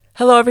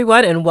Hello,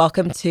 everyone, and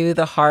welcome to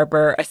The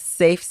Harbor, a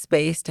safe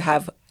space to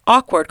have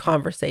awkward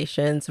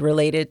conversations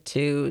related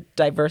to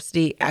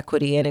diversity,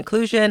 equity, and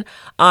inclusion.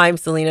 I'm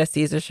Selena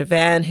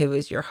Caesar-Chavannes, who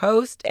is your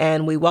host,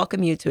 and we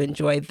welcome you to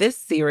enjoy this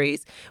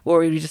series where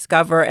we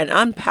discover and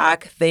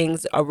unpack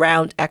things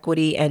around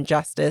equity and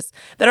justice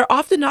that are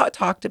often not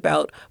talked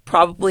about,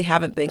 probably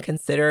haven't been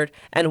considered,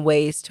 and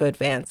ways to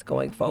advance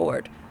going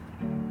forward.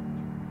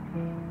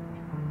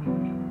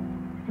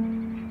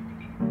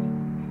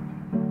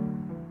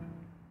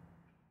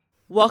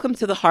 Welcome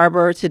to The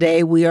Harbor.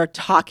 Today we are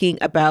talking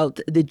about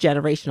the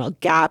generational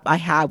gap. I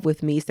have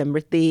with me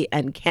Samriddhi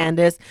and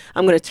Candice.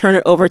 I'm going to turn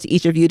it over to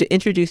each of you to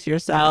introduce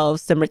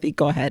yourselves. Samriddhi,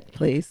 go ahead,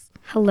 please.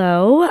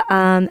 Hello.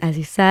 As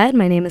you said,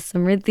 my name is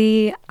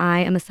Samriddhi. I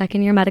am a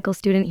second-year medical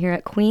student here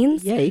at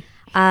Queen's. Yay.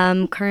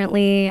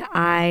 Currently,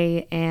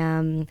 I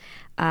am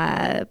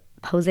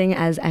posing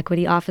as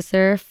equity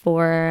officer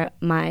for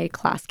my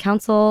class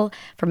council,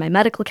 for my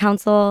medical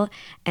council,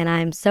 and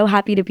I'm so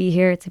happy to be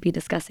here to be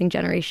discussing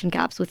generation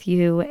gaps with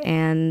you,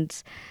 and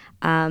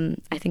I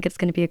think it's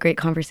going to be a great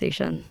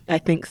conversation. I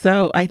think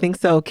so.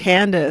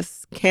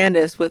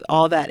 Candice, with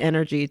all that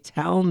energy,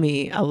 tell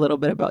me a little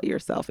bit about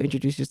yourself.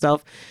 Introduce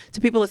yourself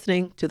to people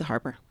listening to The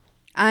Harbor.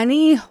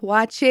 Ani,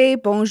 Wache,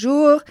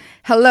 bonjour,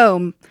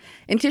 hello.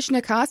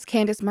 Intishnakas,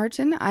 Candice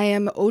Martin. I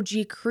am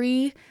OG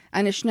Cree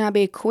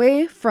Anishinaabe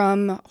Kwe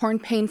from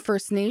Hornpain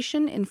First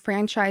Nation,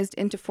 enfranchised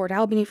into Fort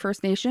Albany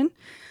First Nation.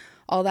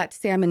 All that to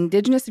say I'm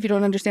Indigenous if you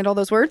don't understand all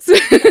those words. Bring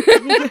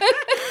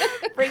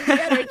the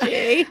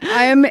energy.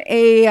 I am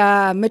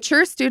a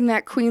mature student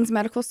at Queen's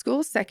Medical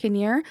School, second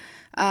year.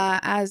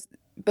 As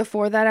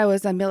before that, I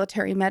was a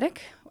military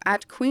medic.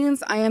 At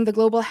Queen's, I am the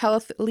Global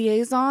Health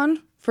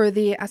Liaison for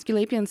the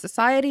Aesculapian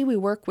Society. We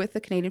work with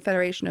the Canadian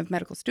Federation of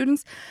Medical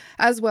Students,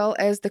 as well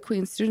as the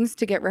Queen's students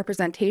to get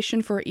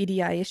representation for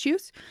EDI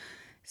issues.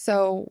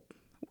 So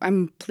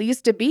I'm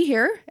pleased to be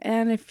here.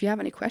 And if you have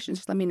any questions,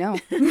 just let me know.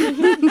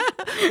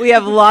 We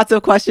have lots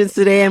of questions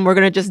today, and we're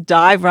going to just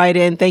dive right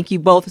in. Thank you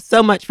both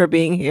so much for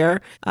being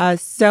here.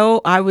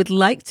 So I would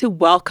like to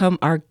welcome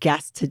our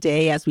guest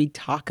today as we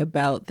talk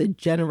about the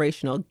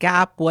generational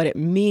gap, what it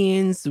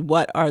means,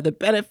 what are the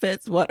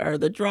benefits, what are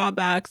the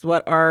drawbacks,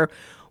 what are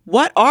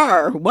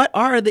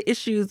the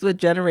issues with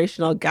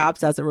generational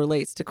gaps as it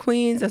relates to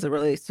Queens, as it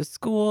relates to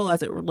school,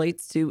 as it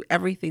relates to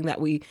everything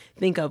that we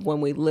think of when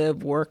we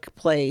live, work,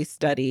 play,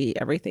 study,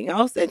 everything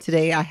else. And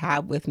today I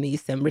have with me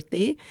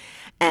Samriddhi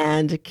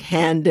and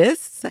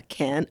Candice, a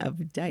can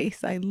of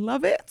dice. I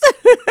love it.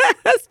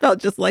 Spelled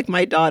just like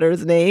my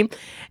daughter's name.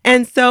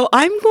 And so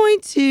I'm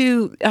going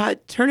to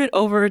turn it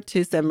over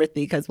to Samriddhi,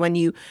 because when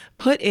you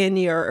put in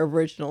your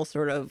original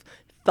sort of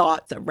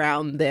thoughts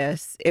around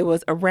this, it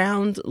was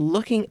around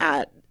looking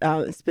at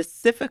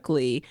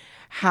specifically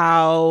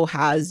how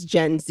has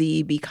Gen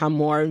Z become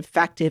more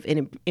effective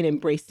in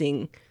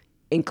embracing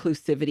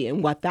inclusivity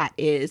and what that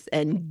is,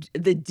 and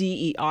the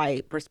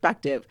DEI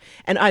perspective.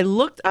 And I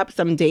looked up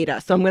some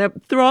data. So I'm going to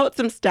throw out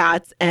some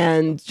stats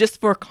and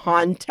just for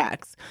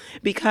context,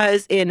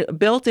 because in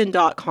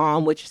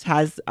builtin.com, which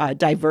has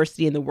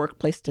diversity in the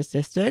workplace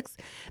statistics,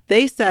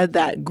 they said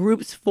that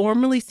groups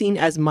formerly seen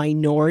as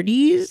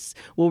minorities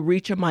will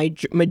reach a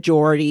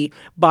majority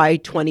by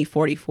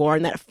 2044,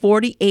 and that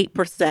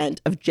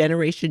 48% of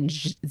Generation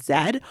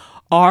Z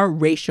are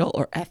racial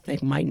or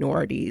ethnic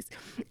minorities.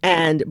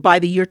 And by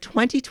the year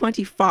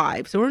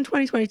 2025, so we're in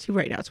 2022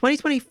 right now,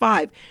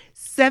 2025,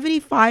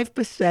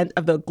 75%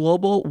 of the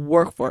global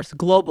workforce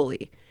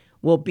globally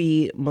will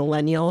be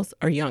millennials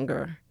or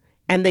younger.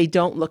 And they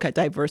don't look at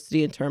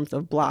diversity in terms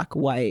of black,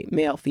 white,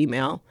 male,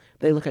 female.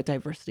 They look at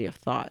diversity of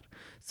thought.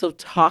 So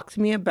talk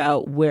to me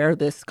about where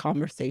this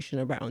conversation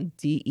around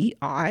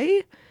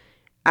DEI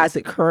as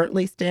it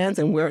currently stands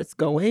and where it's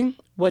going.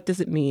 What does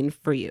it mean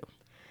for you?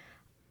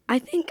 I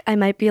think I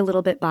might be a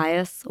little bit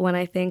biased when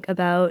I think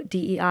about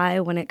DEI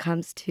when it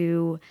comes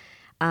to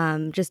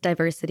just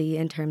diversity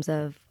in terms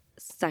of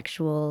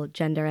sexual,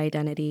 gender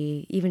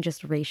identity, even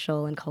just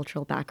racial and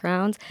cultural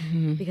backgrounds,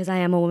 because I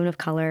am a woman of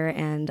color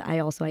and I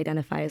also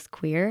identify as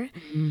queer.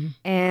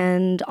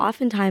 And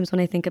oftentimes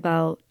when I think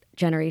about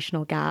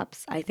generational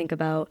gaps, I think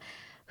about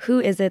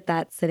who is it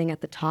that's sitting at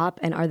the top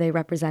and are they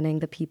representing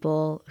the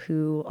people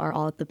who are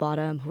all at the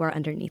bottom, who are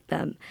underneath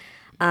them?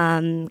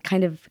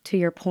 Kind of to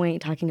your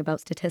point, talking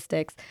about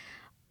statistics,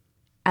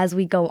 as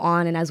we go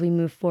on and as we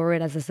move forward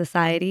as a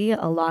society,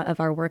 a lot of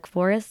our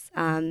workforce,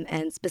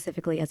 and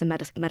specifically as a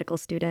medical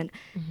student,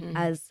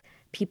 as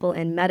people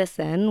in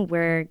medicine,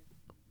 we're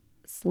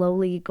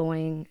slowly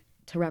going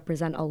to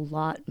represent a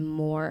lot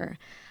more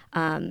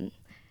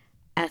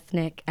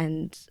ethnic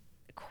and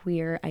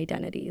queer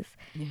identities.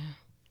 Yeah.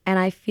 And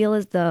I feel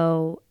as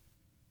though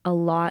a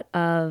lot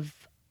of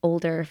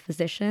older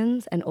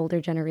physicians and older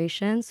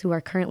generations who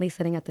are currently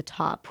sitting at the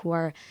top, who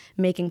are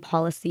making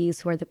policies,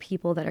 who are the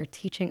people that are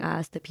teaching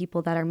us, the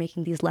people that are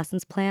making these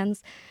lessons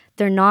plans,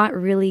 they're not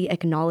really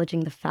acknowledging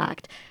the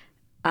fact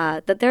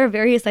that there are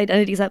various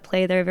identities at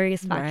play, there are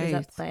various factors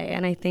at play.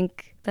 And I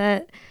think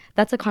that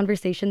that's a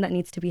conversation that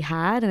needs to be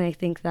had. And I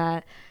think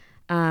that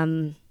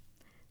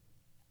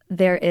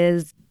there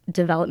is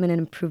development and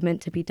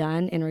improvement to be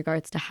done in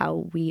regards to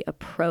how we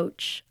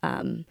approach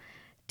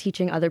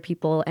teaching other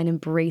people and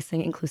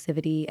embracing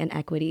inclusivity and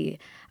equity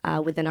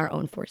within our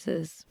own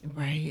forces.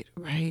 Right,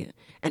 right.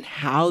 And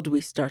how do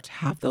we start to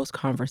have those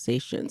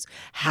conversations?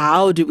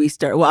 How do we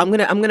start? Well,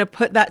 I'm gonna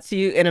put that to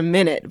you in a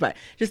minute, but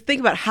just think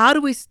about how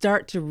do we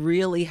start to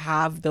really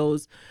have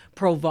those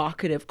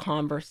provocative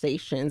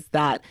conversations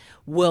that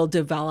will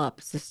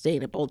develop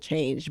sustainable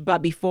change.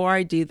 But before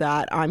I do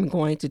that, I'm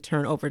going to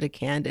turn over to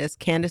Candice.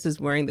 Candice is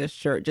wearing this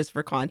shirt just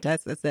for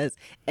context that says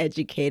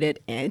educated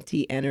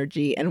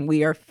anti-energy, and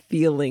we are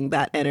feeling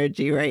that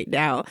energy right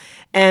now.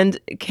 And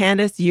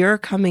Candice, you're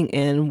coming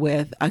in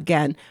with,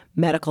 again,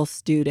 medical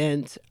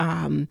student,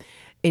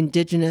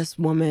 Indigenous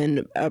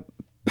woman,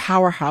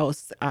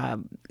 powerhouse,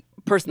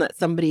 person that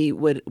somebody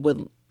would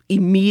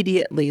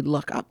immediately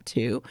look up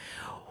to.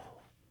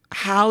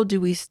 How do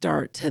we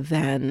start to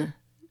then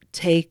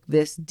take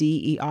this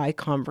DEI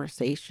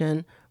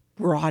conversation,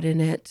 broaden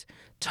it,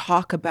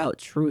 talk about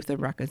truth and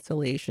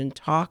reconciliation,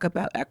 talk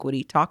about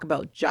equity, talk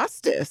about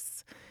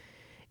justice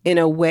in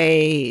a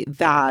way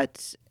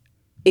that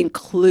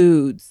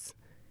includes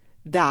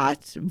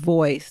that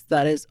voice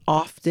that is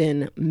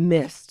often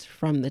missed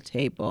from the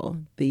table,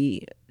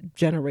 the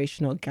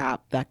generational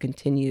gap that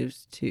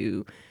continues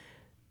to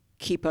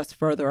keep us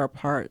further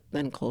apart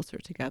than closer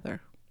together?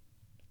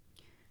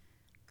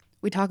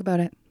 We talk about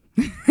it.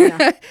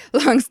 Yeah.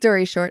 Long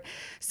story short.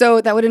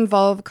 So that would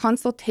involve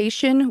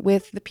consultation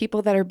with the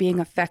people that are being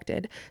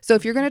affected. So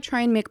if you're going to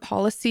try and make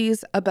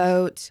policies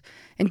about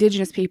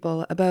Indigenous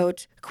people,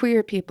 about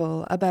queer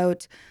people,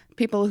 about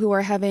people who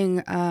are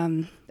having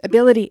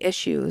ability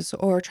issues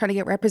or trying to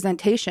get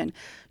representation,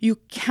 you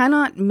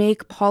cannot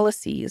make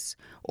policies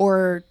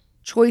or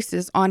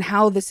choices on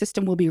how the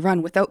system will be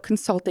run without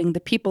consulting the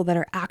people that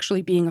are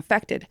actually being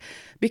affected.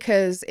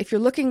 Because if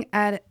you're looking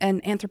at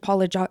an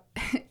anthropologic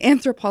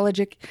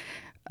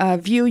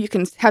view, you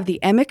can have the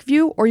emic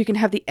view or you can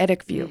have the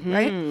etic view,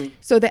 right?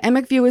 So the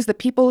emic view is the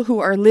people who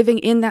are living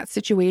in that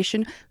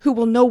situation, who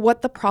will know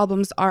what the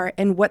problems are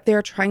and what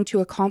they're trying to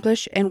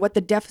accomplish and what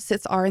the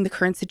deficits are in the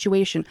current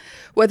situation,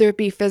 whether it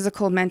be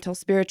physical, mental,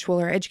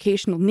 spiritual, or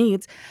educational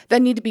needs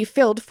that need to be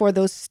filled for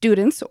those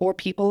students or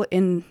people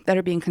that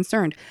are being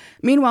concerned.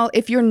 Meanwhile,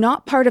 if you're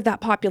not part of that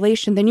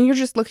population, then you're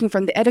just looking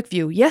from the etic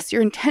view. Yes,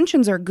 your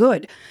intentions are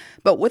good,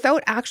 but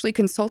without actually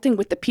consulting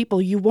with the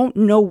people, you won't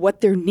know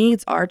what their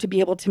needs are to be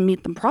able to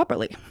meet them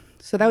properly.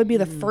 So that would be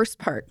the first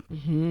part,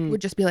 would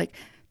just be like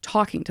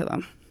talking to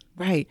them.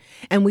 Right.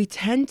 And we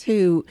tend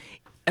to,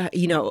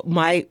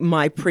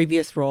 my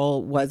previous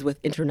role was with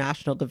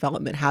international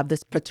development, have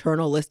this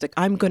paternalistic,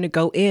 I'm going to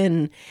go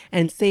in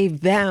and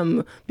save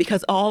them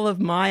because all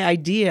of my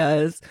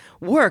ideas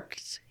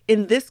worked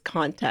in this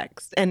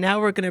context. And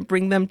now we're going to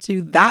bring them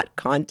to that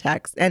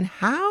context. And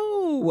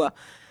how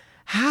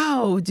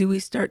do we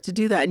start to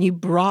do that? And you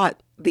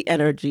brought the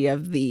energy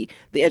of the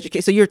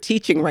education. So you're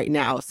teaching right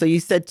now. So you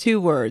said two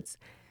words,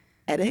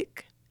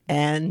 etic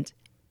and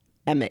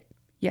emic.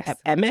 Yes.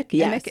 Emic,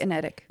 yes. Emic and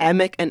etic.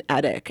 Emic and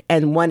etic.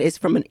 And one is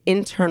from an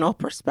internal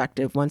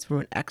perspective, one's from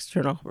an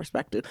external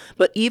perspective.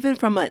 But even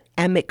from an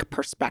emic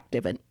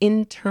perspective, an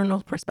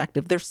internal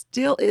perspective, there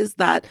still is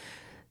that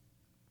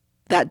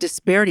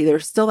disparity.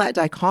 There's still that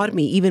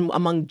dichotomy, even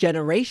among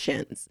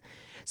generations.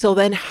 So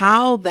then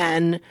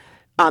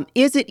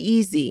is it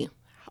easy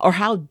or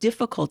how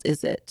difficult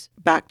is it,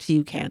 back to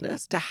you,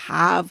 Candice, to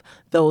have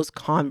those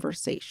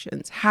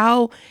conversations?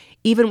 How,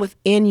 even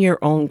within your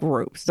own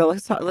group? So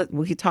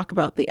we could talk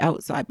about the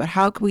outside, but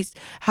how can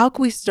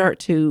we start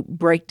to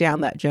break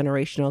down that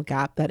generational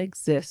gap that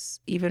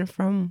exists even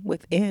from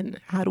within?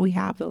 How do we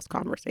have those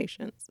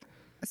conversations?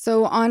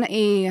 So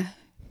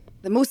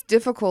the most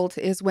difficult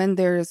is when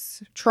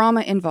there's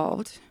trauma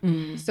involved.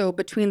 So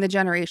between the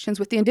generations,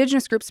 with the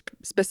Indigenous groups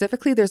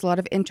specifically, there's a lot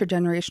of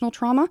intergenerational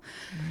trauma.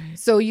 Right.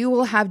 So you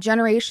will have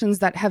generations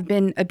that have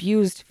been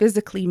abused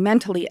physically,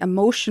 mentally,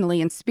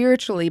 emotionally, and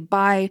spiritually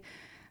by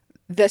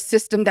the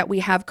system that we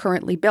have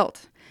currently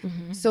built.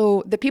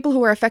 So the people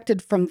who are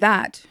affected from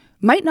that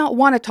might not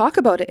want to talk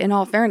about it, in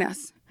all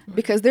fairness,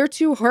 because they're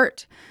too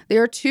hurt.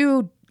 They're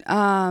too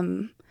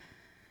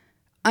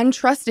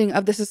untrusting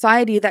of the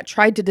society that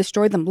tried to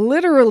destroy them,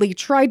 literally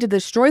tried to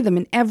destroy them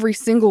in every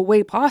single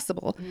way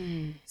possible.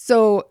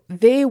 So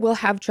they will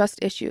have trust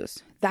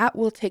issues. That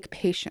will take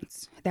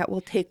patience. That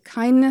will take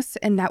kindness,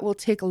 and that will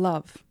take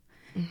love.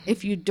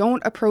 If you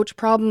don't approach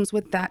problems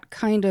with that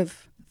kind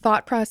of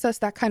thought process,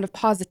 that kind of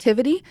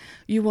positivity,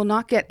 you will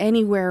not get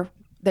anywhere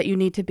that you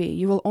need to be.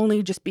 You will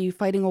only just be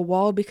fighting a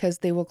wall because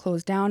they will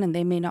close down and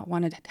they may not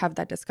want to have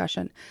that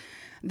discussion.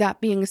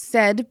 That being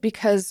said,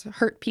 because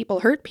hurt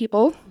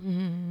people,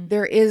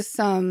 there is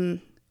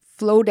some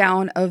flow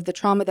down of the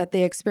trauma that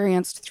they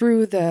experienced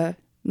through the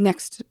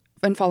next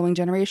and following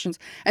generations.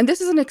 And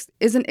this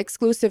isn't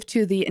exclusive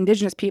to the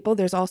Indigenous people.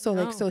 There's also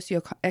like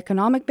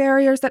socioeconomic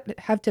barriers that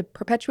have to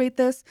perpetuate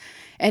this.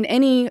 And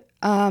any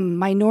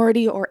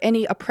minority or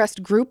any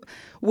oppressed group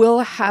will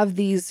have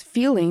these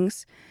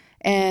feelings.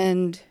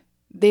 And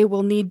they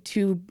will need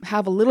to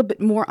have a little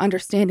bit more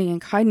understanding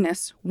and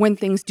kindness when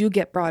things do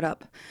get brought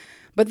up.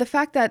 But the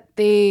fact that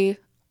they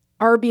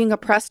are being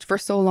oppressed for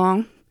so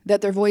long,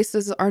 that their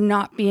voices are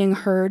not being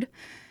heard,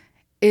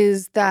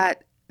 is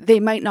that they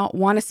might not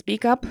want to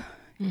speak up,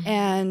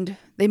 and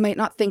they might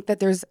not think that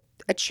there's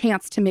a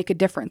chance to make a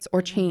difference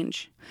or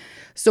change.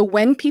 So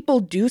when people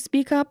do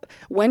speak up,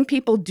 when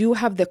people do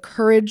have the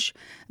courage,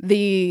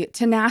 the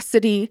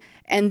tenacity,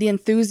 and the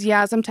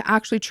enthusiasm to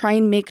actually try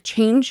and make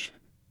change,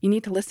 you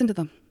need to listen to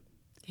them.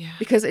 Yeah.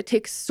 Because it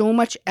takes so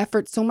much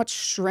effort, so much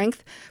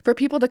strength for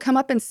people to come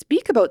up and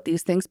speak about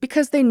these things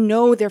because they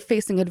know they're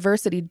facing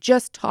adversity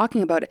just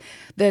talking about it.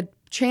 The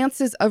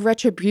chances of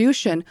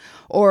retribution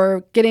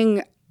or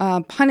getting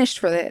punished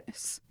for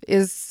this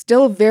is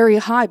still very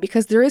high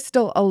because there is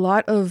still a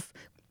lot of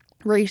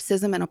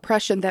racism and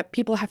oppression that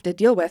people have to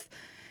deal with.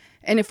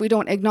 And if we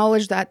don't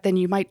acknowledge that, then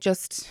you might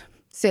just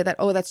say that,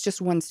 oh, that's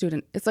just one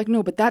student. It's like,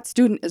 no, but that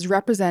student is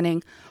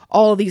representing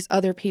all these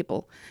other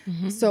people.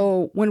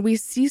 So when we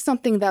see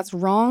something that's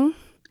wrong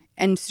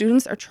and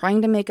students are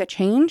trying to make a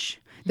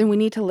change, then we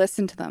need to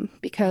listen to them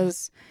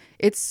because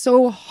it's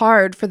so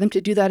hard for them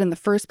to do that in the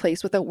first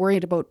place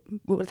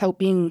without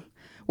being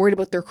worried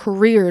about their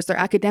careers, their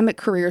academic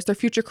careers, their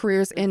future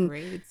careers in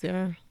Grades,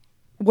 yeah.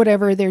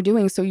 whatever they're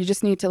doing. So you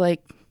just need to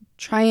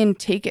try and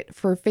take it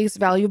for face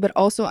value, but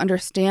also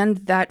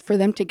understand that for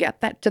them to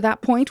get that to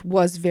that point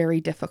was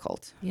very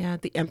difficult. Yeah,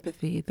 the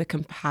empathy, the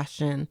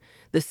compassion,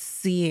 the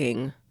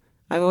seeing.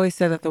 I've always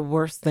said that the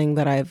worst thing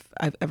that I've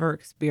ever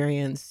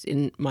experienced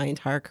in my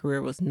entire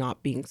career was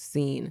not being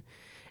seen.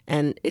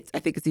 And I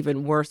think it's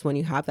even worse when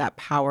you have that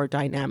power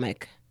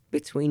dynamic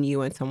between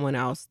you and someone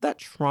else, that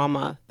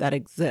trauma that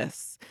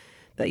exists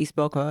that you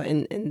spoke of.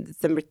 And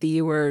Samriddhi,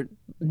 you were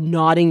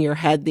nodding your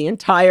head the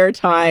entire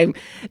time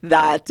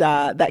that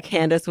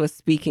Candice was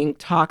speaking.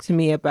 Talk to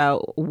me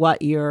about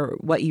what you're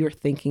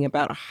thinking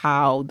about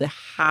how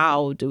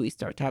do we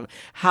start to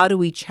how do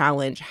we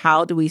challenge?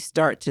 How do we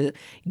start to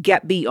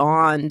get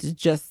beyond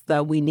just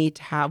that we need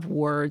to have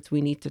words,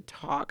 we need to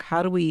talk?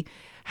 How do we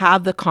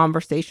have the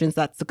conversations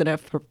that's going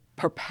to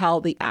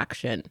propel the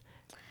action?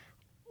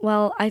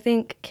 Well, I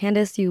think,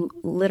 Candice, you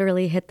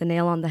literally hit the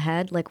nail on the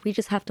head. We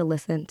just have to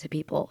listen to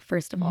people,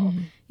 first of all.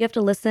 You have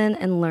to listen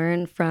and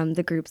learn from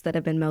the groups that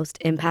have been most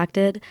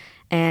impacted.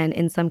 And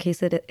in some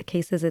cases,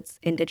 it's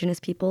Indigenous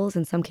peoples.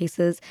 In some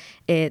cases,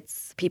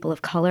 it's people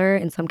of color.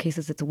 In some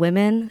cases, it's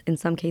women. In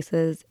some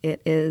cases,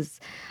 it is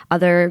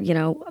other,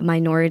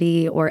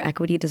 minority or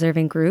equity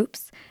deserving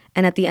groups.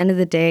 And at the end of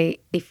the day,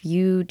 if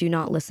you do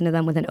not listen to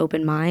them with an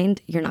open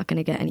mind, you're not going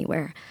to get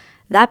anywhere.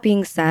 That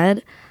being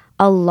said,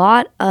 a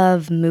lot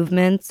of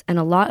movements and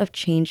a lot of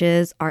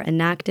changes are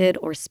enacted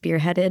or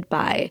spearheaded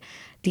by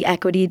the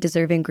equity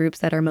deserving groups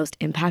that are most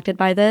impacted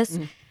by this.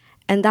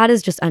 And that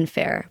is just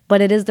unfair. But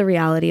it is the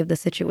reality of the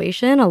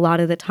situation. A lot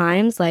of the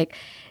times,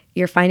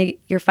 you're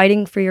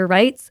fighting for your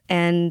rights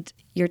and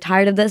you're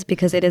tired of this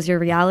because it is your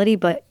reality,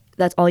 but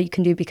that's all you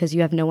can do because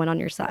you have no one on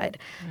your side.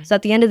 Right. So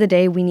at the end of the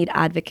day, we need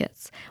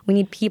advocates. We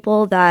need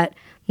people that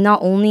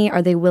not only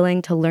are they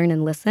willing to learn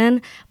and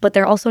listen, but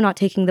they're also not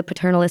taking the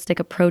paternalistic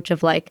approach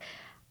of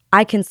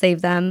I can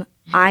save them.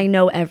 I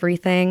know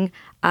everything.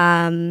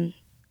 I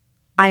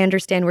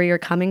understand where you're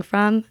coming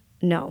from.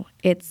 No,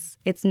 it's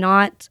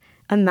not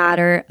a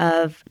matter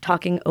of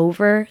talking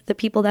over the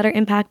people that are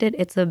impacted.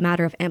 It's a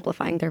matter of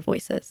amplifying their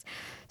voices.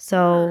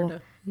 So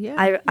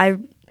yeah.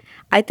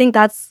 I think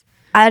that's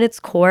at its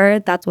core,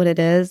 that's what it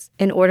is.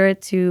 In order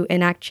to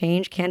enact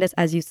change, Candice,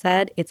 as you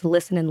said, it's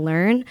listen and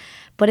learn,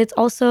 but it's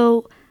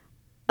also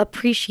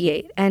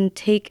appreciate and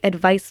take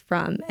advice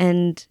from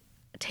and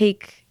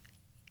take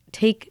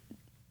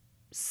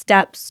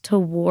steps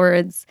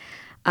towards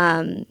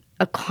a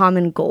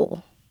common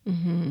goal.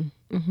 And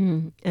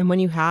when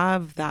you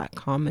have that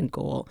common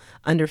goal,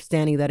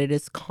 understanding that it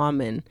is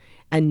common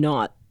and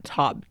not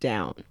top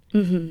down,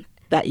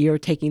 that you're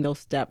taking those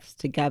steps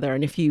together.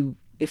 And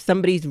if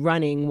somebody's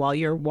running while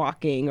you're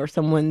walking or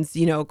someone's,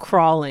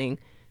 crawling,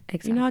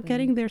 you're not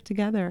getting there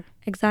together.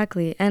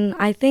 Exactly. And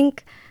I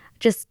think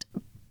just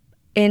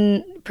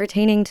in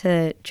pertaining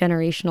to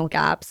generational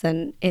gaps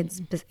and it's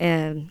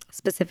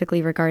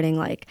specifically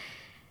regarding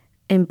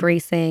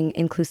embracing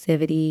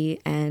inclusivity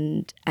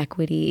and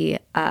equity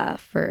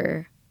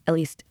for, at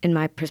least in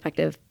my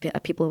perspective,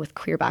 people with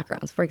queer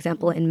backgrounds. For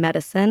example, in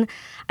medicine,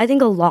 I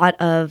think a lot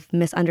of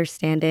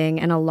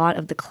misunderstanding and a lot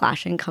of the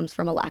clashing comes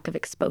from a lack of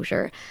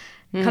exposure.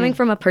 Coming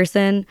from a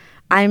person,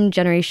 I'm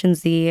Generation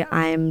Z,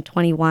 I'm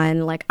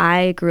 21.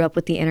 I grew up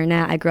with the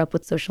internet. I grew up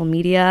with social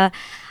media.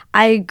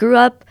 I grew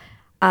up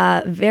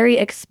very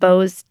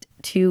exposed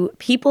to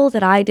people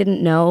that I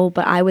didn't know,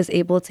 but I was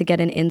able to get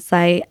an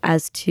insight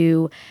as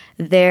to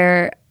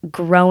their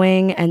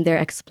growing and their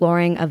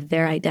exploring of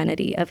their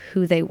identity, of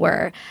who they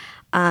were.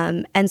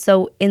 And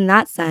so in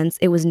that sense,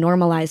 it was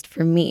normalized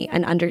for me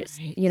and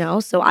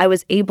so I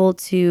was able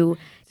to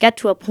get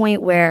to a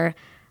point where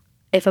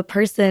if a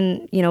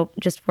person,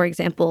 just for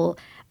example,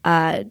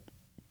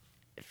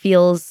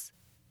 feels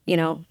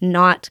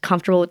not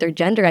comfortable with their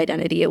gender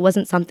identity. It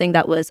wasn't something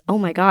that was, oh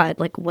my God,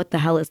 like what the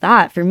hell is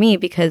that for me?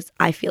 Because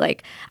I feel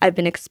like I've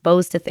been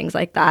exposed to things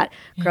like that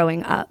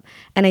growing up.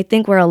 And I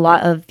think where a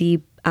lot of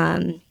the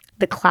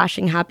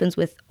clashing happens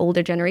with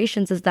older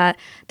generations is that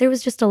there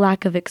was just a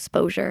lack of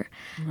exposure.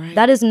 Right.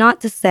 That is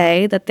not to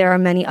say that there are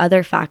many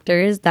other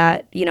factors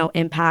that,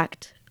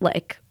 impact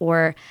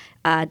or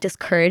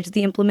discourage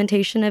the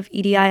implementation of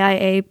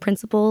EDIIA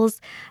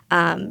principles.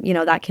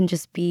 That can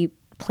just be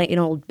plain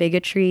old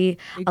bigotry,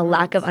 a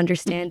lack of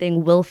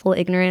understanding, willful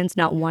ignorance,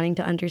 not wanting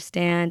to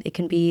understand. It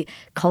can be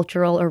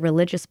cultural or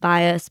religious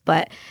bias,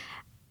 but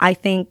I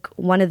think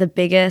one of the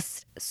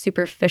biggest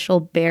superficial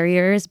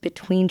barriers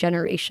between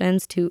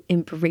generations to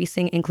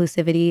embracing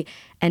inclusivity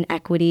and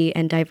equity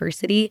and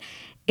diversity,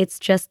 it's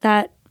just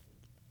that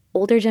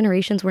older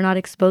generations were not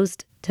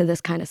exposed to this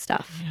kind of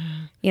stuff,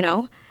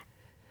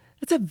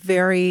 It's a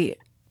very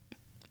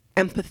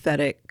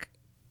empathetic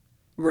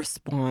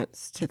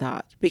response to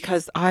that,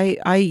 because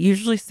I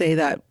usually say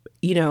that,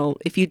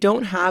 if you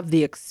don't have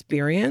the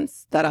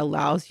experience that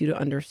allows you to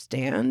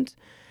understand,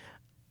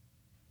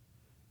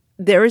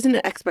 there isn't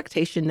an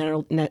expectation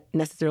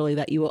necessarily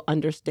that you will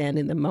understand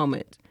in the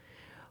moment.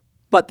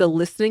 But the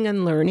listening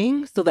and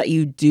learning so that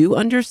you do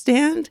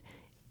understand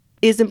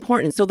is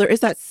important. So there is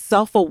that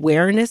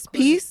self-awareness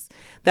piece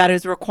that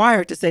is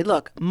required to say,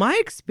 look, my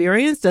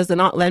experience does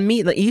not lend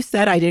me, like you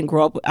said, you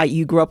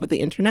grew up with the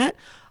internet.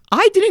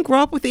 I didn't grow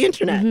up with the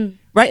internet,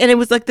 right? And it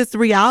was like this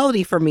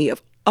reality for me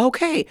of,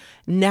 okay,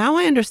 now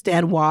I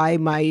understand why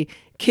my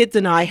kids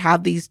and I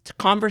have these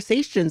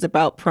conversations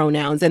about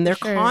pronouns, and they're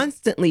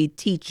constantly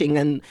teaching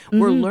and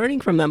we're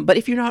learning from them. But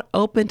if you're not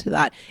open to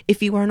that,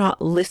 if you are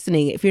not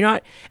listening,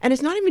 and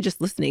it's not even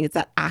just listening, it's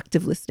that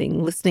active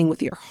listening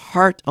with your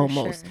heart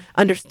almost,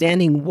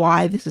 understanding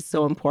why this is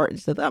so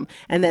important to them.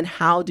 And then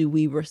how do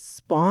we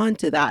respond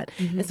to that?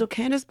 And so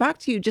Candice, back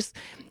to you, just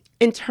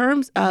in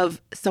terms of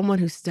someone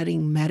who's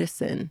studying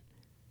medicine,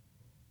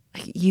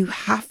 you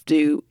have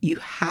to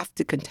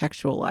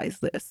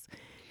contextualize this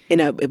in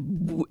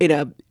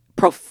a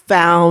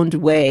profound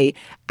way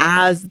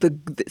as the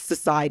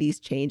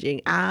society's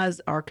changing, as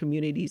our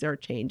communities are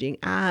changing,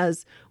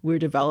 as we're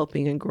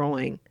developing and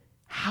growing.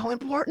 How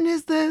important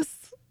is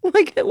this?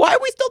 Like, why are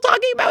we still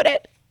talking about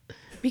it?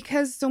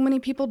 Because so many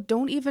people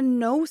don't even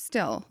know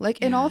still.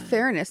 In all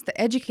fairness, the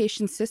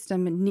education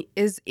system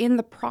is in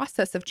the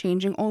process of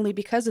changing only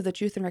because of the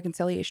Truth and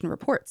Reconciliation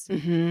reports.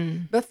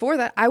 Before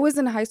that, I was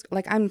in high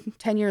school. I'm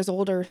 10 years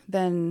older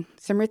than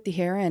Samriddhi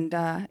here. And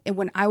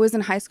when I was in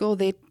high school,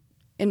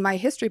 in my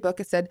history book,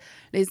 it said,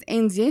 Les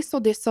Indiens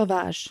sont des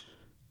sauvages.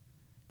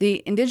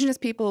 The indigenous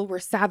people were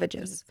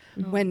savages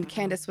when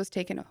Canada was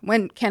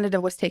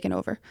taken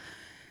over.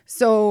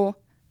 So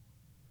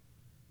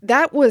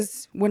that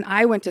was when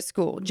I went to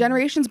school.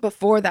 Generations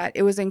before that,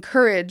 it was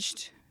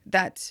encouraged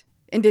that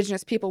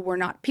indigenous people were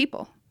not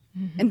people.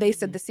 And they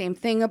said the same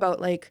thing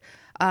about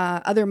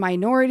other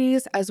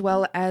minorities, as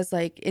well as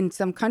in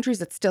some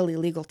countries, it's still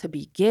illegal to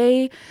be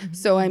gay.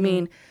 So, I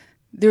mean,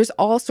 there's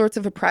all sorts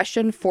of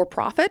oppression for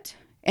profit.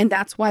 And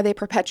that's why they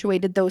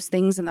perpetuated those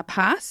things in the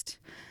past.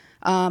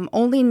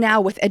 Only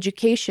now with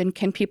education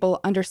can people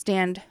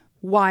understand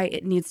why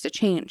it needs to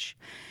change.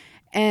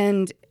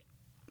 And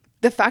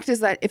the fact is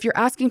that if you're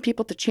asking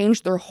people to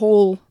change their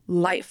whole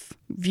life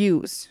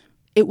views,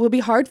 it will be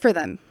hard for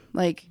them.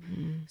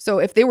 So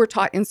if they were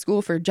taught in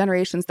school for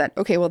generations that,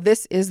 okay, well,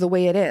 this is the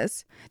way it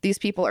is. These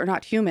people are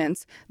not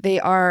humans. They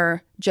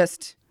are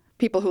just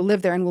people who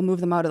live there and we'll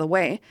move them out of the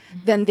way.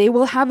 Then they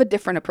will have a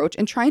different approach.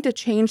 And trying to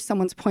change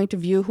someone's point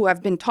of view who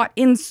have been taught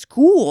in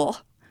school.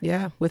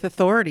 Yeah, with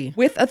authority.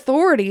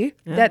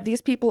 That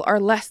these people are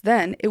less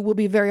than, it will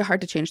be very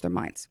hard to change their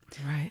minds.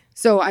 Right.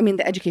 So, I mean,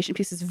 the education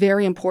piece is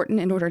very important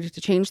in order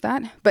to change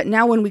that. But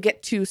now when we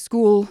get to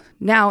school,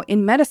 now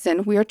in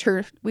medicine, we are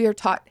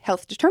taught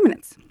health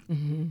determinants.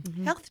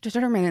 Health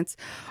determinants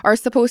are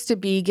supposed to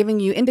be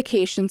giving you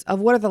indications of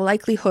what are the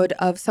likelihood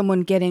of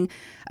someone getting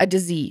a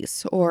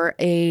disease or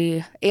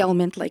a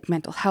ailment like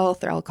mental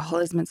health or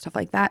alcoholism and stuff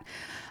like that.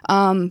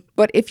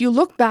 But if you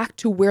look back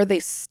to where they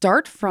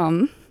start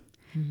from,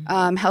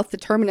 health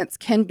determinants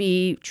can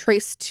be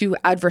traced to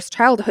adverse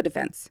childhood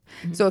events.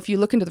 So if you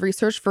look into the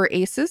research for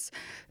ACEs,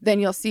 then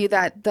you'll see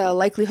that the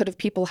likelihood of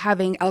people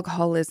having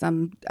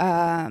alcoholism,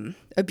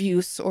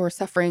 abuse, or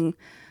suffering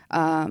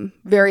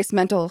various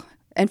mental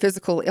and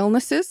physical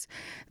illnesses,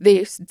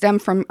 they stem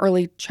from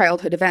early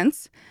childhood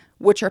events,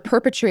 which are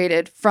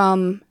perpetrated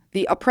from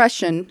the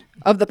oppression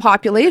of the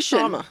population.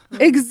 Trauma.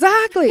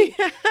 Exactly.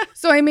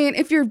 So, I mean,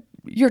 if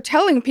you're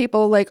telling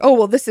people oh,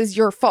 well, this is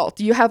your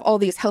fault, you have all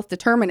these health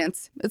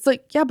determinants. It's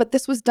yeah, but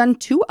this was done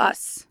to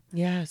us.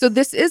 Yes. So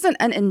this isn't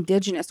an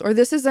indigenous or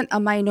this isn't a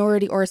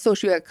minority or a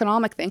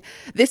socioeconomic thing.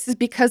 This is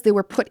because they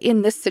were put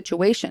in this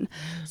situation.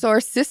 So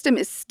our system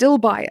is still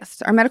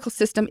biased. Our medical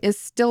system is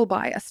still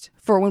biased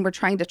for when we're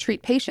trying to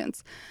treat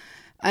patients.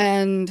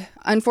 And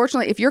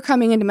unfortunately, if you're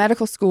coming into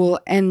medical school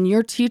and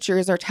your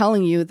teachers are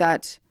telling you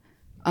that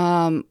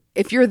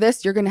if you're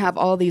this, you're going to have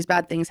all these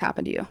bad things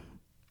happen to you.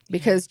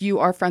 because you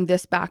are from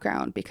this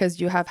background,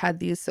 because you have had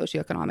these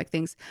socioeconomic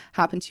things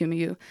happen to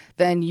you,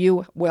 then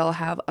you will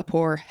have a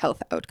poor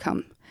health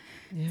outcome.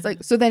 Yeah. It's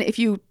like, so then if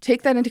you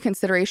take that into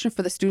consideration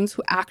for the students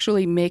who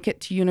actually make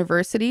it to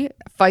university,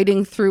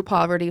 fighting through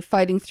poverty,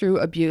 fighting through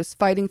abuse,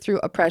 fighting through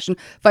oppression,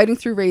 fighting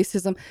through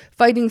racism,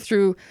 fighting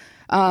through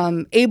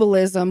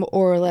ableism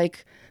or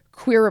like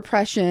queer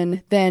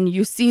oppression, then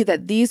you see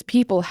that these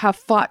people have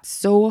fought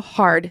so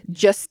hard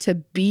just to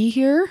be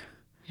here.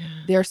 Yeah.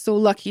 They're so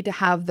lucky to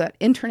have the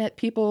internet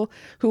people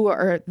who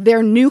are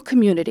their new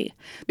community,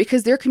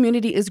 because their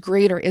community is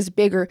greater, is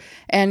bigger,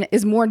 and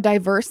is more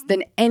diverse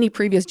than any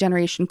previous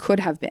generation could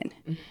have been.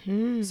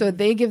 Mm-hmm. So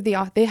they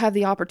have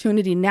the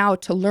opportunity now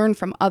to learn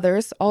from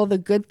others, all the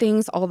good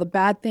things, all the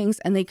bad things,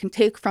 and they can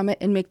take from it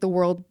and make the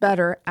world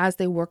better as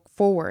they work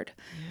forward.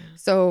 Yeah.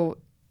 So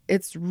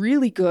it's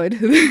really good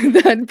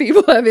that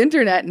people have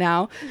internet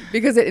now,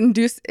 because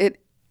it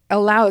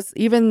allows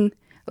even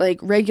like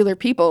regular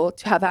people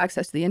to have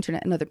access to the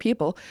internet and other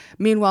people.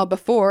 Meanwhile,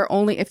 before,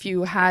 only if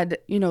you had,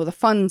 the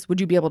funds would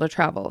you be able to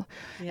travel.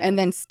 Yeah. And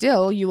then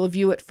still you will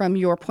view it from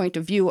your point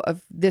of view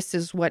of this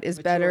is what is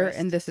better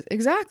and this is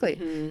exactly.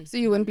 Mm-hmm. So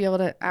you wouldn't be able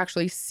to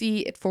actually see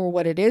it for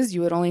what it is.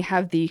 You would only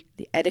have the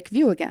etic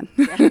view again.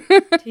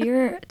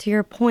 Yeah. To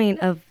your point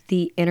of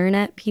the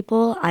internet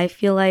people, I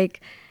feel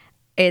like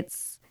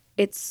it's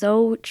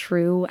so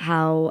true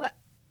how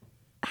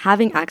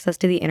having access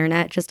to the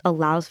internet just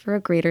allows for a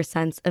greater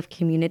sense of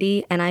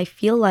community. And I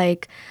feel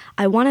like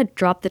I want to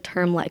drop the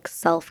term like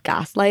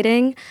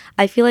self-gaslighting.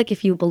 I feel like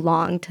if you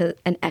belong to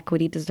an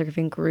equity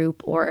deserving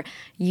group, or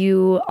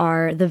you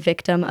are the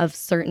victim of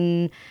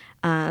certain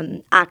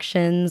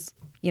actions,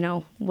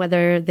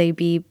 whether they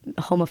be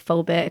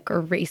homophobic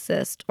or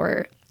racist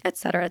or et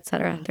cetera,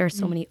 there are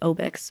so many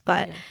obics,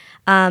 but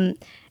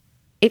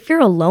if you're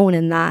alone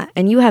in that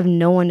and you have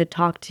no one to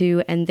talk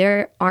to and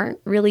there aren't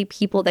really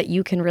people that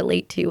you can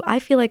relate to, I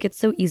feel like it's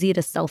so easy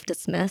to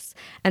self-dismiss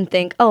and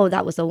think, oh,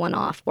 that was a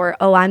one-off, or,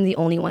 oh, I'm the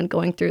only one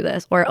going through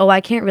this, or, oh,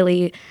 I can't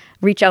really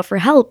reach out for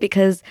help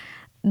because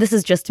this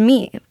is just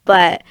me.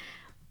 But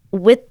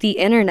with the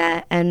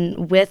internet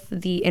and with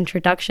the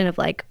introduction of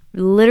like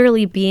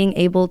literally being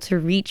able to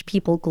reach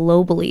people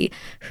globally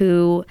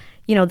who,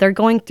 they're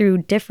going through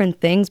different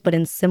things but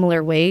in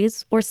similar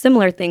ways, or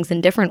similar things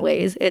in different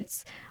ways,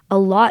 it's a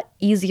lot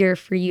easier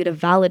for you to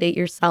validate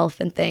yourself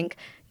and think,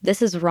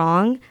 this is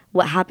wrong,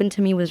 what happened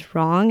to me was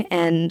wrong,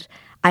 and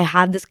I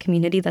have this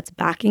community that's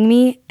backing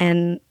me,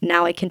 and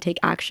now I can take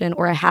action,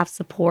 or I have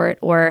support,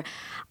 or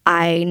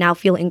I now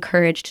feel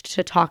encouraged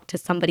to talk to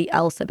somebody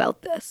else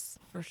about this.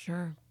 For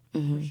sure.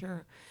 Mm-hmm. For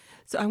sure.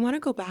 So I want to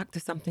go back to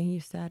something you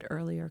said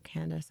earlier,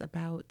 Candice,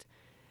 about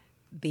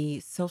the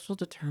social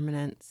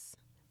determinants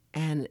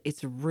and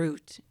its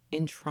root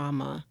in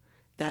trauma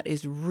that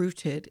is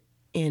rooted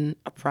in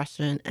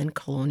oppression and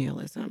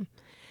colonialism,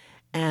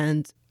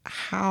 and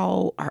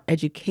how our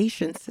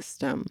education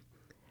system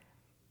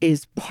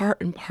is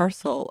part and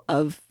parcel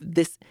of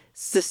this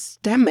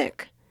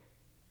systemic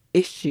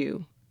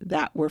issue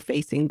that we're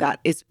facing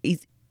that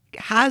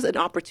has an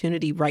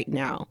opportunity right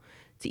now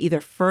to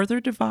either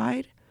further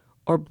divide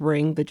or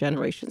bring the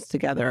generations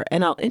together.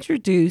 And I'll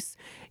introduce,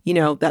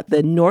 that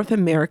the North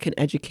American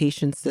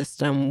education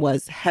system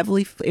was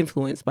heavily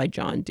influenced by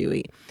John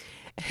Dewey,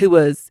 who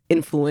was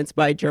influenced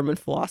by a German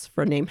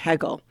philosopher named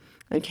Hegel.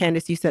 And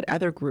Candice, you said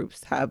other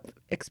groups have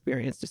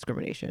experienced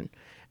discrimination.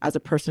 As a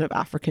person of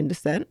African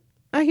descent,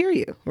 I hear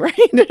you, right?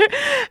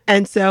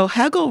 And so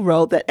Hegel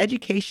wrote that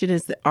education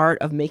is the art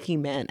of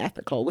making man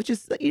ethical, which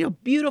is,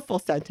 beautiful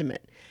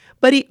sentiment.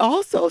 But he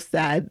also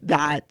said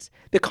that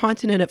the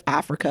continent of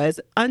Africa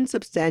is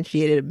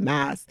unsubstantiated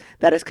mass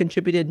that has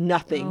contributed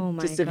nothing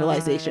to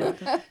civilization.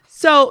 God.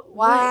 So,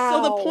 wow.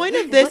 So the point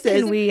of this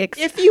is,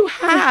 if you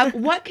have,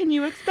 what can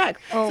you expect?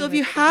 So if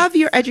you have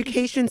your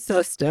education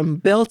system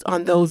built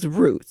on those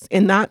roots,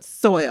 in that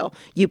soil,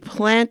 you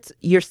plant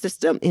your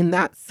system in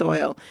that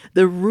soil,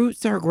 the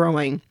roots are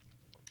growing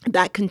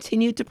that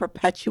continue to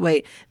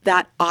perpetuate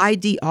that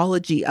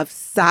ideology of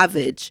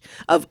savage,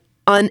 of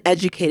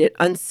uneducated,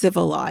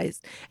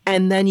 uncivilized,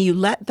 and then you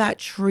let that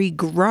tree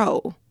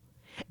grow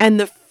and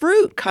the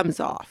fruit comes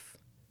off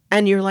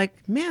and you're like,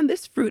 man,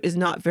 this fruit is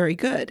not very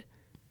good.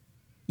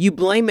 You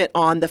blame it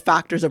on the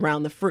factors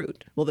around the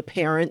fruit. Well, the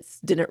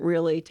parents didn't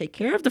really take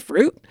care of the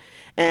fruit,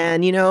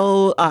 and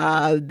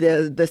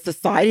the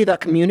society, the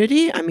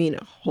community,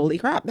 holy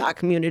crap, that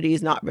community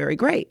is not very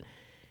great.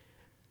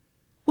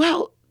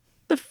 Well,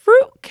 the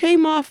fruit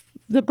came off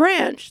the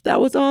branch that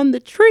was on the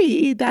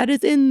tree, that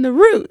is in the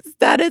roots,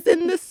 that is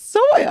in the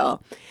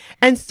soil.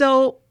 And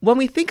so when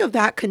we think of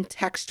that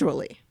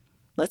contextually,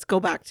 let's go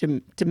back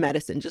to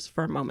medicine just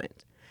for a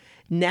moment.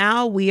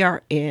 Now we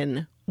are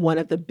in one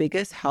of the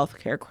biggest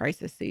healthcare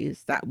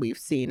crises that we've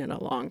seen in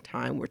a long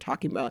time. We're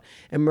talking about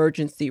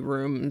emergency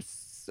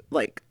rooms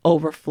like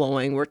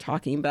overflowing. We're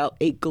talking about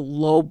a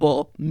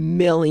global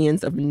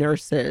millions of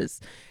nurses,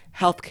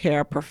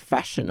 healthcare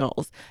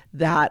professionals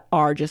that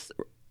are just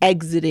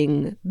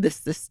exiting the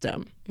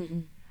system.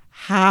 Mm-hmm.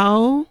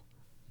 How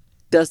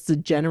does the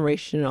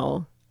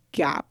generational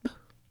gap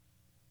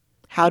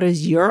How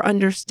does your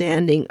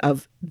understanding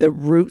of the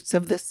roots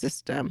of the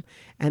system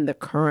and the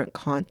current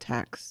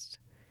context,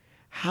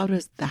 how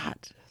does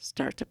that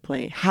start to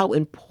play? How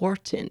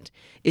important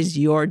is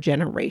your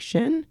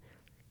generation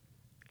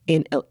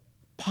in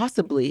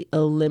possibly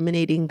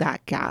eliminating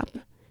that gap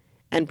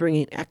and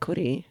bringing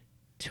equity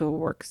to a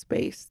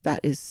workspace that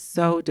is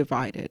so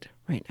divided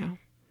right now?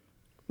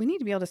 We need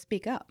to be able to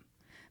speak up,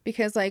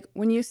 because like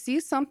when you see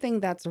something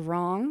that's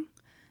wrong,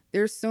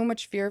 there's so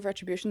much fear of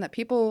retribution that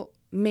people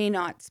may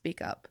not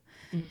speak up.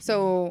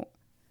 So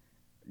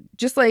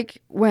just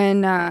like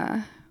when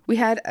we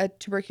had a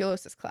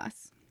tuberculosis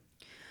class,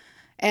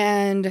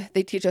 and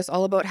they teach us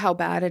all about how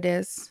bad it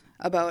is,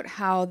 about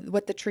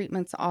what the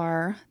treatments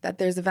are, that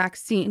there's a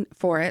vaccine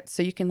for it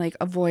so you can like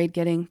avoid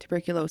getting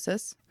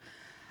tuberculosis.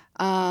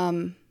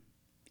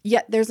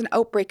 Yet there's an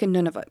outbreak in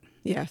Nunavut.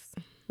 Yes.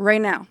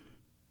 Right now.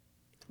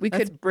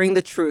 Let's bring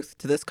the truth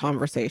to this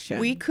conversation.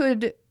 We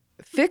could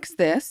fix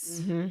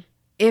this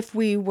if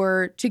we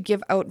were to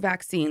give out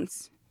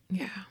vaccines.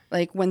 Yeah.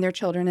 Like when they're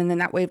children, and then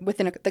that way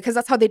because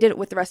that's how they did it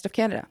with the rest of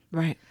Canada.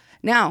 Right.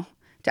 Now,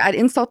 to add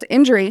insult to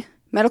injury,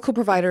 medical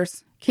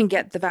providers can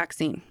get the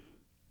vaccine.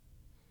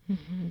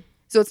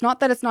 So it's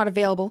not that it's not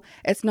available.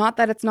 It's not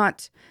that it's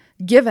not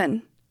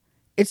given.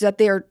 It's that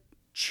they are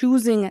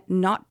choosing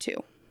not to.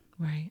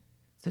 Right.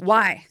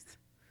 Why?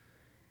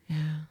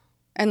 Yeah.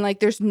 And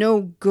like there's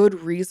no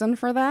good reason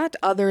for that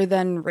other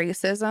than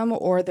racism,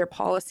 or their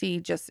policy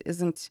just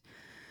isn't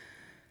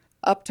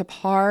up to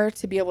par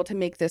to be able to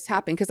make this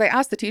happen. Because I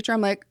asked the teacher,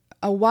 I'm like,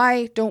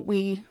 why don't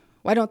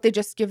they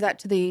just give that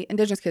to the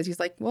Indigenous kids? He's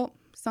like, well,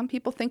 some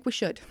people think we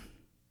should.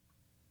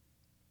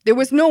 There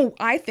was no,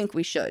 I think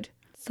we should.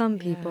 Some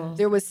people.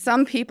 There was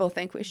some people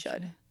think we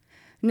should.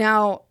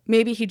 Now,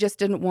 maybe he just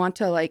didn't want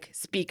to like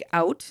speak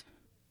out.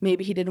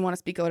 Maybe he didn't want to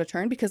speak out of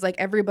turn, because like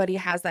everybody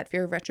has that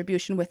fear of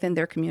retribution within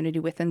their community,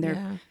 within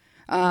their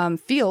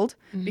field,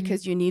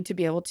 because you need to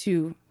be able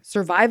to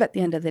survive at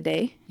the end of the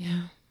day.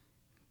 Yeah.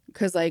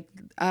 Because like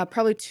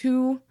probably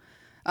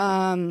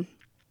September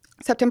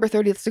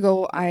 30th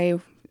ago,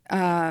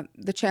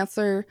 the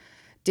Chancellor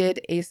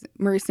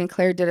Murray St.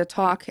 Clair did a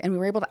talk, and we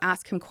were able to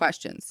ask him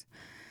questions.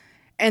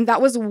 And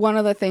that was one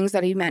of the things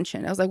that he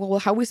mentioned. I was like, well,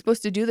 how are we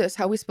supposed to do this?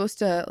 How are we supposed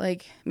to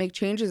like make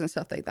changes and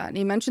stuff like that? And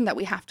he mentioned that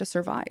we have to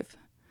survive.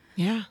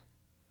 Yeah.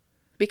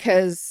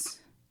 Because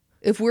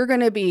if we're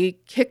going to be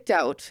kicked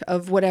out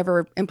of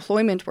whatever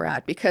employment we're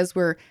at because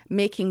we're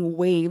making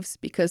waves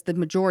because the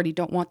majority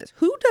don't want this.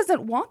 Who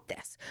doesn't want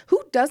this?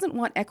 Who doesn't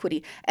want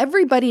equity?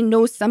 Everybody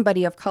knows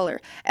somebody of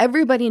color.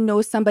 Everybody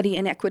knows somebody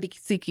in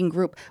equity-seeking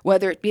group,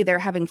 whether it be they're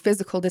having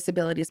physical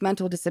disabilities,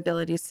 mental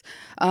disabilities,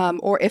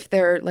 or if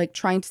they're like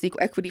trying to seek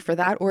equity for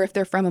that, or if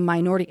they're from a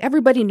minority.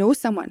 Everybody knows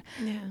someone.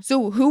 Yeah.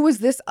 So who is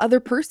this other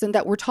person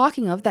that we're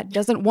talking of that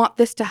doesn't want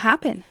this to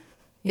happen?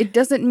 Yeah. It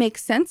doesn't make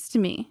sense to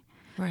me.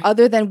 Right.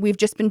 Other than we've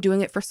just been doing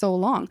it for so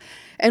long.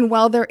 And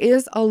while there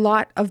is a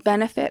lot of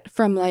benefit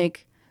from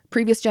like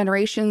previous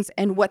generations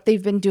and what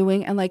they've been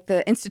doing and like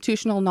the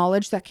institutional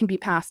knowledge that can be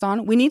passed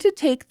on, we need to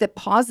take the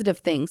positive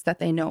things that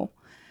they know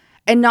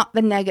and not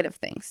the negative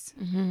things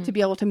to be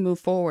able to move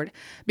forward.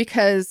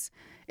 Because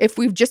if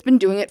we've just been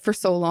doing it for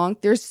so long,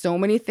 there's so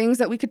many things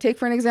that we could take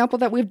for an example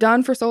that we've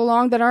done for so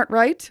long that aren't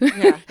right.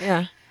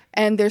 Yeah.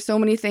 And there's so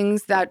many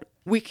things that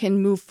we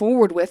can move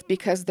forward with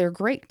because they're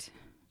great.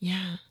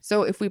 Yeah.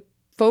 So if we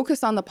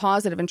focus on the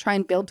positive and try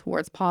and build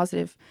towards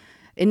positive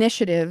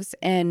initiatives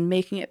and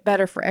making it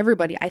better for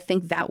everybody, I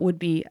think that would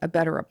be a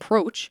better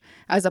approach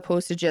as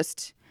opposed to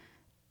just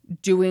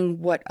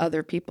doing what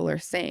other people are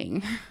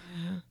saying.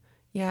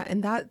 Yeah.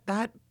 And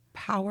that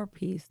power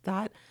piece,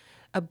 that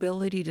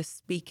ability to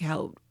speak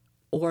out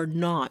or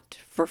not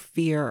for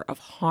fear of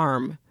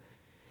harm.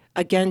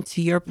 Again,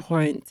 to your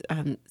point,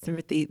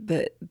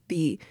 Samriddhi,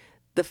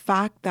 the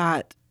fact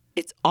that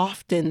it's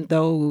often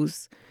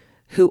those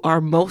who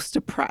are most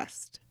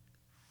oppressed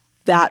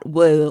that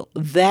will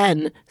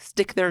then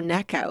stick their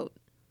neck out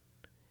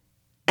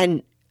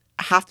and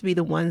have to be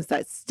the ones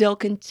that still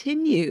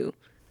continue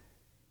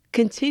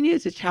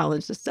to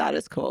challenge the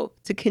status quo,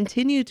 to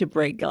continue to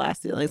break glass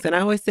ceilings. And I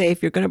always say,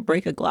 if you're going to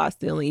break a glass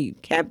ceiling, you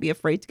can't be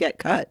afraid to get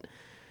cut,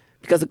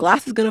 because the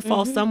glass is going to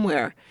fall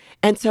somewhere.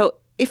 And so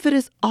if it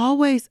is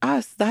always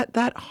us,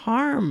 that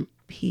harm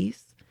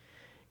piece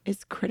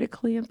is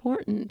critically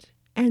important.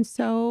 And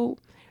so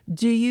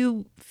do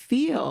you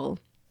feel,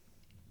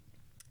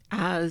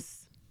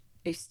 as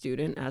a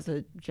student, as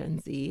a Gen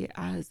Z,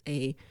 as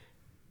a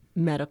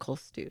medical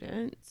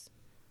student,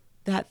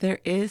 that there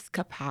is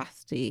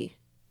capacity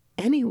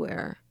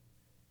anywhere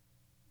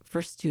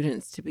for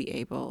students to be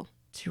able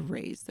to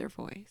raise their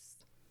voice?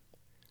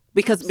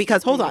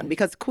 Because hold on,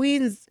 because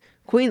Queen,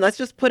 let's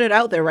just put it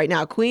out there right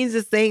now. Queens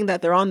is saying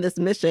that they're on this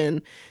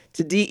mission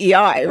to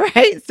DEI,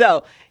 right?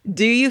 So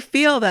do you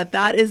feel that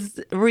that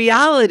is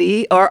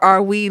reality, or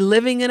are we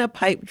living in a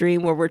pipe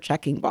dream where we're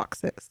checking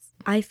boxes?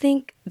 I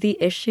think the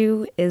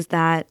issue is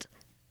that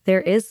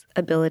there is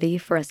ability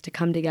for us to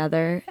come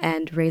together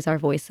and raise our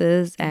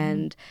voices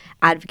and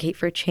advocate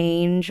for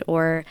change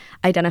or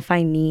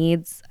identify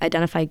needs,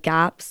 identify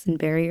gaps and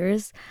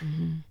barriers.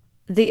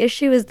 The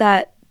issue is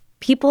that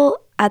people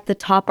at the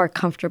top are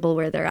comfortable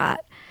where they're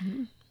at.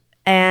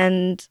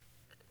 And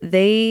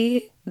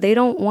they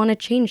don't want to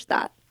change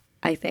that,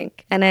 I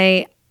think. And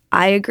I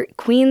agree.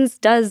 Queens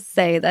does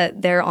say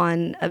that they're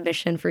on a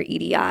mission for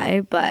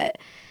EDI, but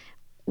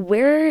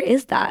where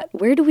is that?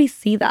 Where do we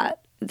see that?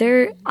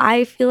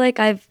 I feel like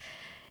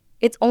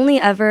it's only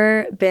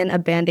ever been a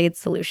Band-Aid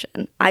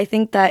solution. I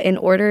think that in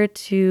order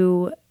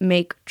to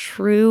make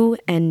true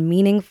and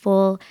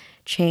meaningful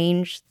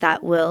change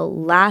that will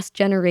last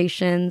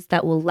generations,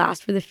 that will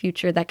last for the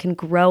future, that can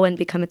grow and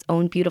become its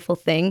own beautiful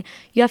thing,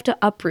 you have to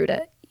uproot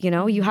it.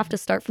 You have to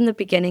start from the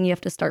beginning. You have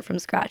to start from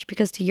scratch.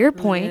 Because to your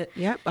point,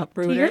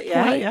 uproot it.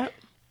 Yeah.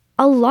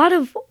 A lot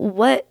of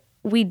what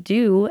we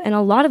do and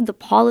a lot of the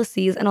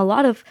policies and a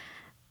lot of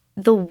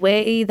the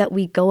way that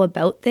we go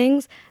about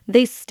things,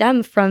 they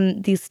stem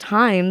from these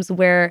times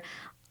where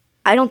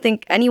I don't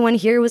think anyone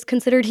here was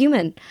considered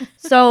human.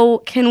 So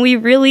can we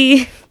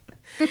really...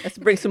 Let's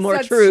bring some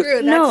more truth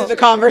to the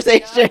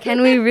conversation.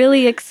 Can we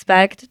really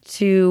expect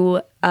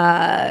to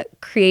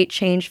create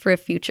change for a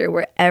future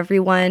where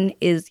everyone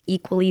is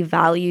equally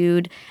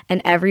valued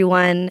and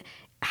everyone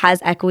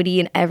has equity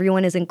and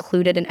everyone is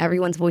included and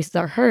everyone's voices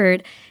are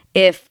heard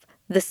if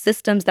the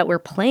systems that we're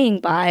playing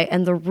by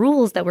and the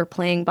rules that we're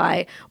playing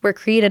by were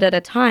created at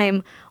a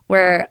time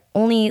where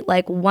only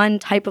like one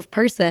type of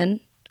person,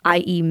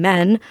 i.e.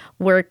 men,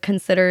 were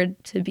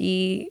considered to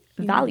be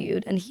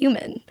valued and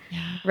human,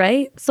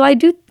 right? So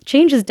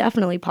change is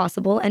definitely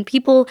possible. And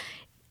people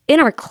in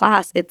our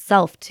class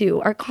itself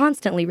too are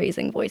constantly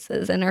raising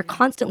voices and are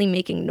constantly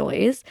making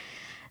noise.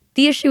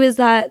 The issue is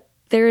that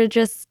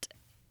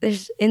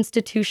there's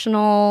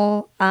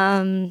institutional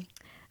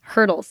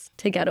hurdles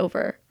to get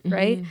over,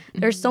 right?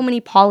 There's so many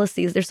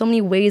policies. There's so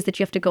many ways that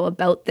you have to go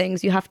about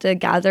things. You have to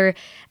gather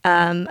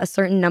a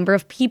certain number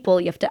of people.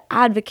 You have to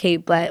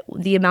advocate, but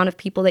the amount of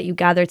people that you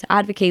gather to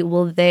advocate,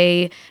 will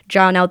they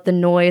drown out the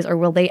noise or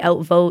will they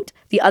outvote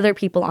the other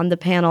people on the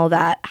panel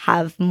that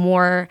have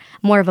more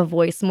of a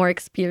voice, more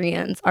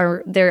experience,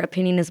 or their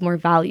opinion is more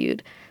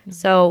valued?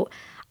 So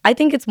I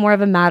think it's more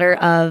of a matter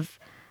of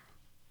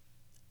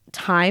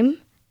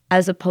time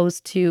as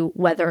opposed to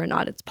whether or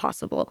not it's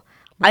possible.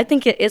 I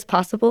think it is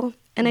possible,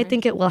 and I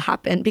think it will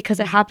happen because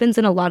it happens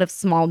in a lot of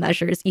small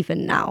measures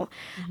even now.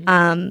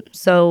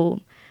 So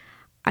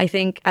I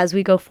think as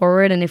we go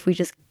forward and if we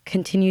just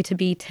continue to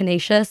be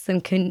tenacious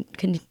and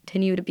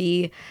continue to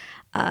be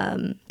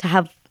to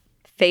have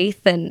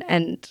faith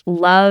and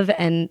love,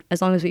 and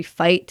as long as we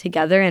fight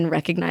together and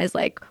recognize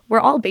like we're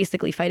all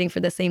basically fighting for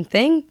the same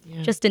thing,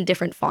 just in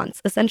different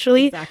fonts,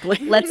 essentially. Exactly.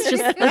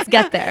 Let's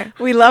get there.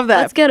 We love that.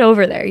 Let's get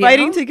over there.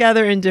 Fighting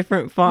together in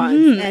different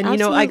fonts. And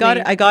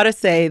absolutely. I gotta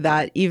say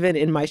that even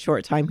in my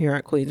short time here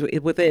at Queens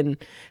within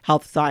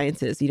health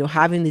sciences,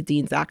 having the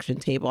Dean's Action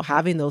Table,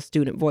 having those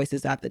student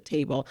voices at the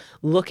table,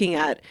 looking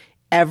at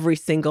every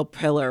single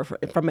pillar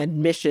from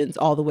admissions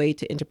all the way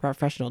to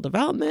interprofessional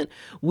development,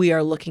 we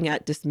are looking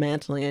at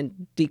dismantling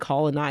and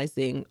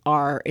decolonizing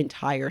our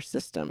entire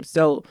system.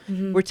 So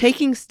we're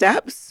taking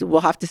steps.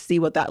 We'll have to see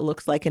what that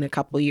looks like in a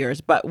couple of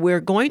years, but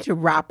we're going to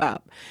wrap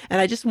up. And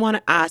I just want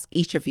to ask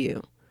each of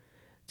you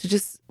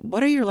to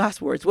what are your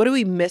last words? What do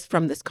we miss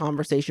from this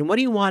conversation? What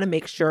do you want to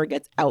make sure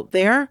gets out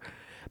there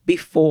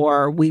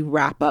before we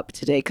wrap up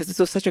today? Because this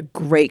was such a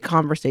great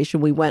conversation.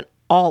 We went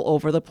all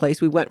over the place.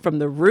 We went from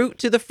the root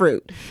to the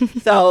fruit.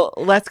 So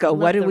let's go.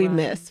 What did we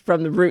miss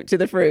from the root to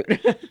the fruit?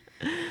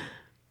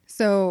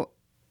 So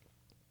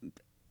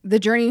the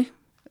journey,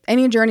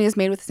 any journey is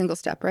made with a single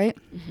step, right?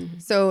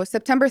 So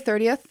September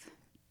 30th,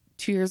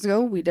 2 years ago,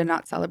 we did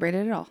not celebrate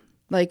it at all.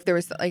 Like there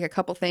was like a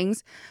couple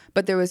things,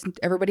 but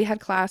everybody had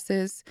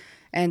classes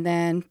and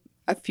then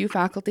a few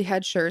faculty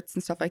had shirts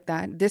and stuff like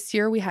that. This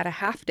year we had a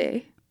half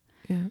day.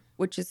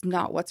 Which is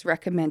not what's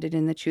recommended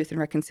in the Truth and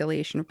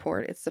Reconciliation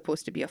Report. It's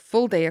supposed to be a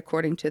full day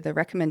according to the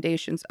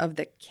recommendations of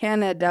the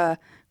Canada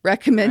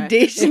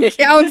Recommendation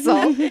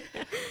Council.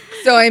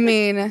 So, I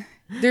mean,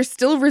 there's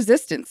still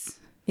resistance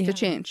to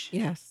change.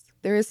 Yes.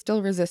 There is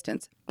still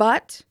resistance,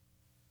 but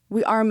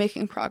we are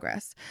making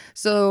progress.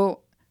 So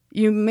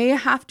you may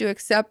have to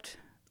accept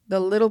the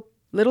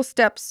little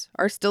steps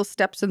are still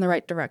steps in the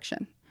right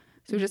direction.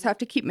 So we just have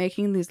to keep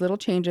making these little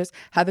changes,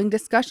 having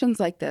discussions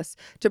like this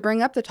to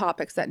bring up the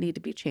topics that need to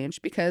be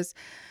changed, because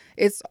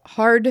it's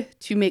hard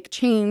to make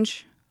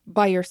change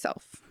by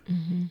yourself.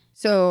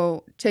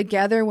 So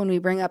together, when we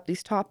bring up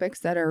these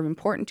topics that are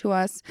important to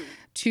us,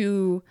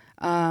 to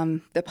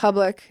the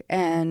public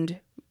and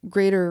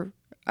greater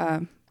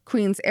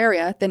Queens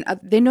area, then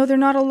they know they're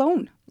not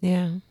alone.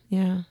 Yeah.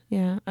 I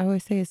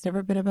always say it's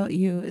never been about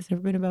you. It's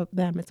never been about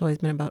them. It's always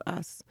been about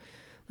us.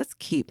 Let's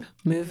keep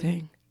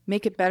moving.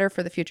 Make it better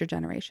for the future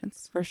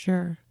generations. For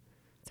sure.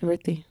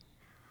 Samriddhi.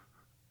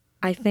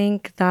 I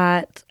think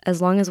that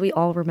as long as we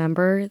all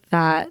remember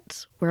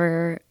that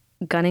we're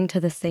gunning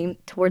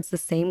towards the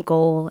same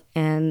goal,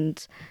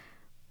 and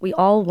we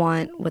all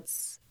want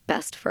what's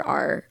best for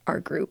our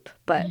group,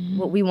 but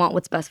what we want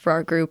what's best for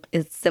our group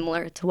is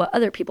similar to what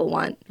other people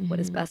want what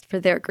is best for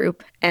their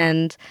group.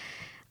 And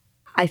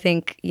I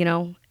think,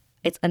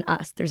 it's an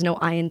us. There's no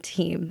I in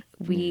team.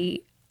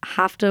 We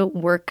have to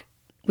work.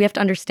 We have to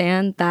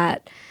understand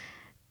that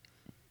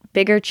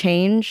bigger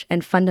change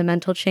and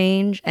fundamental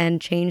change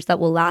and change that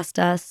will last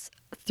us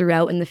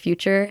throughout in the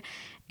future,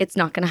 it's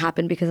not going to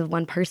happen because of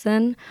one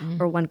person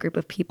or one group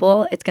of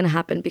people. It's going to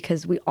happen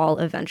because we all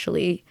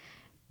eventually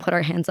put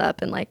our hands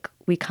up and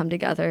we come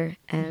together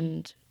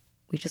and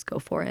we just go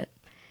for it.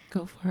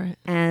 Go for it.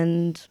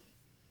 And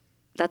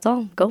that's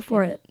all. Go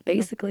for it,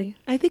 basically.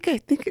 I think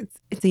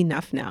it's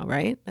enough now,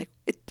 right?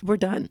 We're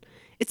done.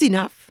 It's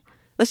enough.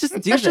 Let's just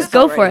do Let's this. just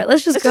go already. for it.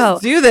 Let's just go.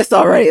 Just do this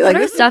already. Put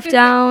our stuff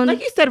down.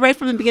 Like you said right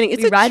from the beginning,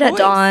 it's We a ride choice. at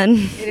dawn.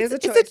 It is a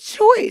choice. It's a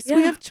choice. We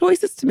Yeah. have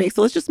choices to make.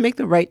 So let's just make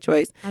the right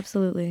choice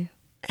Absolutely.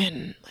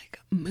 and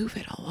move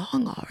it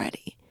along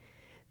already.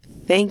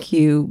 Thank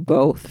you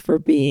both for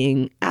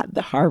being at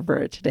the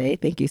Harvard today.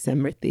 Thank you,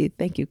 Samriddhi.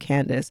 Thank you,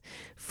 Candice,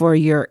 for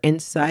your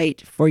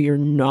insight, for your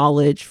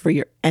knowledge, for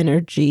your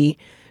energy,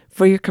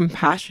 for your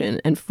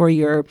compassion, and for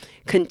your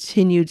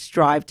continued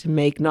strive to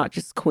make not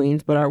just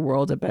Queens, but our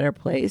world a better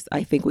place.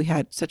 I think we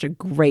had such a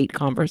great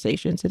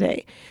conversation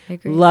today. I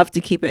agree. Love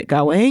to keep it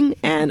going.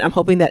 And I'm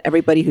hoping that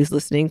everybody who's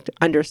listening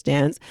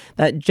understands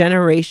that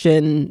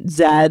Generation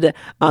Z, the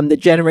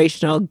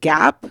generational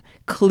gap,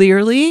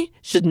 clearly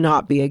should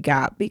not be a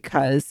gap,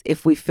 because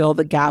if we fill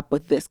the gap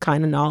with this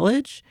kind of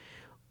knowledge,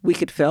 we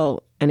could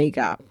fill any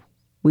gap.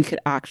 We could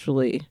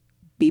actually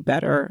be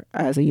better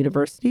as a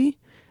university,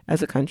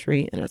 as a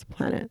country, and as a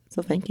planet.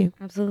 So thank you.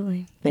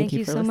 Absolutely. Thank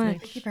you for so listening. much.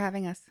 Thank you for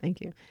having us.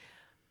 Thank you.